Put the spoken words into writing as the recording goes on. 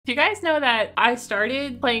Do you guys know that I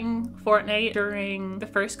started playing Fortnite during the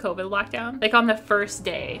first COVID lockdown? Like on the first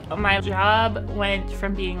day. My job went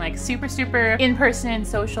from being like super in-person and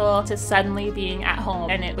social to suddenly being at home,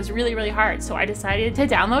 and it was really hard. So I decided to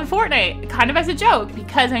download Fortnite kind of as a joke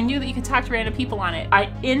because I knew that you could talk to random people on it.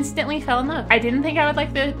 I instantly fell in love. I didn't think I would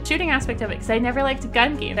like the shooting aspect of it because I never liked a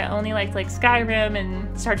gun game. I only liked like Skyrim and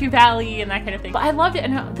Stardew Valley and that kind of thing. But I loved it,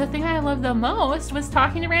 and the thing I loved the most was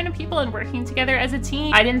talking to random people and working together as a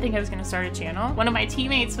team. I didn't think I was gonna start a channel. One of my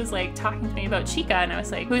teammates was like talking to me about Chica, and I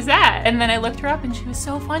was like, who's that? And then I looked her up and she was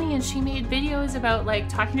so funny, and she made videos about like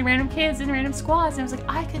talking to random kids in random squads, and I was like,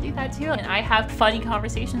 I could do that too. And I have funny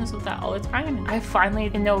conversations with that all the time. And I finally,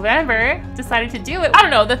 in November, decided to do it. I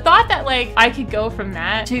don't know, the thought that like I could go from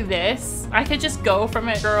that to this, I could just go from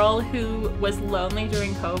a girl who was lonely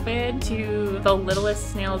during COVID to the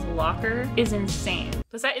littlest snail's locker is insane.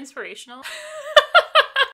 Was that inspirational?